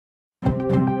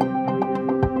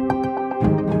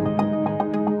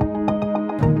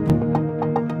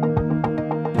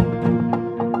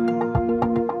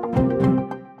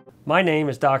My name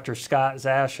is Dr. Scott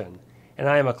Zashin, and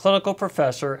I am a clinical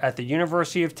professor at the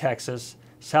University of Texas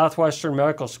Southwestern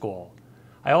Medical School.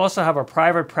 I also have a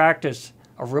private practice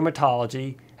of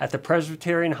rheumatology at the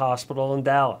Presbyterian Hospital in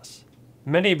Dallas.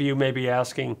 Many of you may be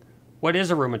asking, what is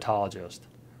a rheumatologist?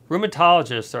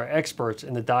 Rheumatologists are experts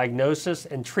in the diagnosis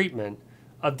and treatment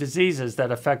of diseases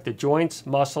that affect the joints,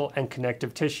 muscle, and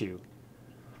connective tissue.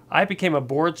 I became a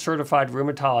board-certified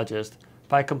rheumatologist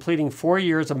by completing 4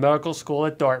 years of medical school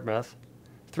at Dartmouth,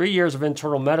 3 years of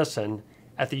internal medicine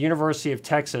at the University of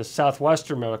Texas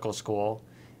Southwestern Medical School,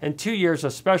 and 2 years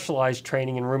of specialized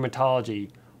training in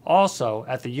rheumatology, also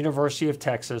at the University of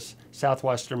Texas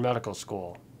Southwestern Medical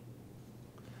School.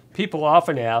 People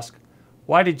often ask,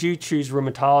 why did you choose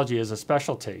rheumatology as a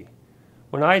specialty?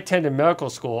 When I attended medical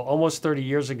school almost 30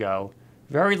 years ago,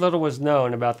 very little was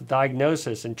known about the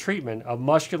diagnosis and treatment of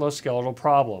musculoskeletal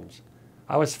problems.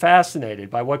 I was fascinated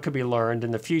by what could be learned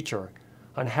in the future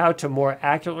on how to more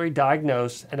accurately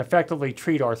diagnose and effectively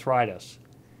treat arthritis.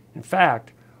 In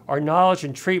fact, our knowledge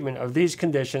and treatment of these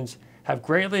conditions have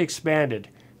greatly expanded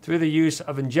through the use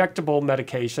of injectable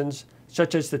medications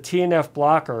such as the TNF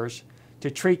blockers to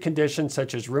treat conditions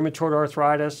such as rheumatoid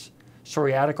arthritis,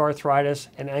 psoriatic arthritis,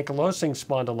 and ankylosing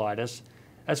spondylitis,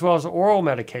 as well as oral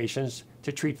medications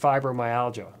to treat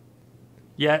fibromyalgia.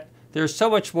 Yet, there's so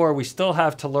much more we still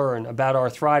have to learn about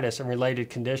arthritis and related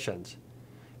conditions.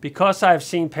 Because I have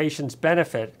seen patients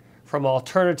benefit from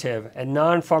alternative and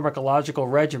non-pharmacological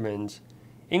regimens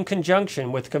in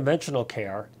conjunction with conventional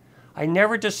care, I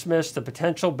never dismiss the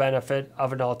potential benefit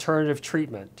of an alternative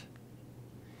treatment.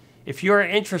 If you are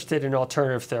interested in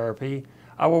alternative therapy,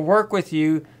 I will work with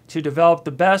you to develop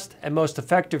the best and most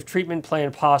effective treatment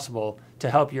plan possible to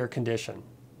help your condition.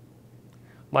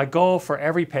 My goal for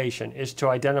every patient is to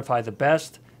identify the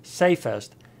best,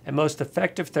 safest, and most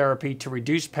effective therapy to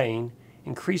reduce pain,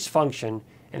 increase function,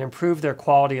 and improve their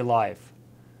quality of life.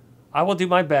 I will do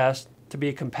my best to be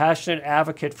a compassionate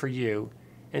advocate for you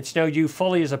and to know you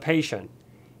fully as a patient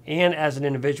and as an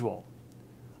individual.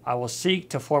 I will seek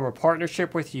to form a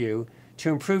partnership with you to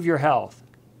improve your health.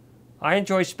 I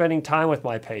enjoy spending time with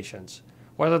my patients,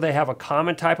 whether they have a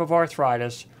common type of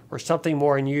arthritis or something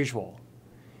more unusual.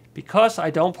 Because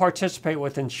I don't participate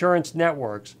with insurance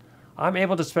networks, I'm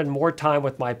able to spend more time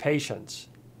with my patients.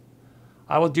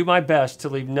 I will do my best to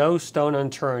leave no stone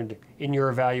unturned in your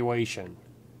evaluation.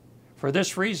 For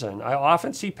this reason, I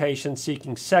often see patients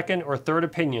seeking second or third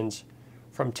opinions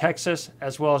from Texas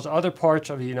as well as other parts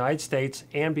of the United States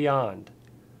and beyond.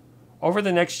 Over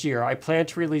the next year, I plan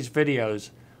to release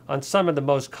videos on some of the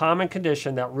most common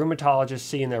conditions that rheumatologists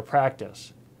see in their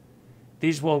practice.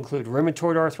 These will include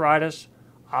rheumatoid arthritis,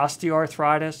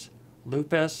 osteoarthritis,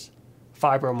 lupus,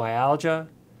 fibromyalgia,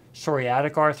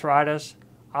 psoriatic arthritis,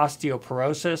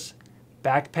 osteoporosis,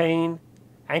 back pain,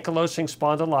 ankylosing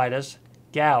spondylitis,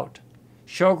 gout,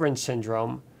 Sjogren's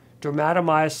syndrome,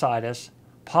 dermatomyositis,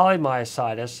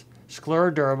 polymyositis,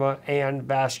 scleroderma, and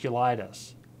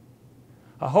vasculitis.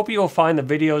 I hope you will find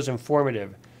the videos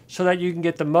informative so that you can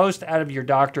get the most out of your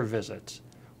doctor visits,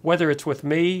 whether it's with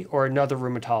me or another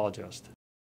rheumatologist.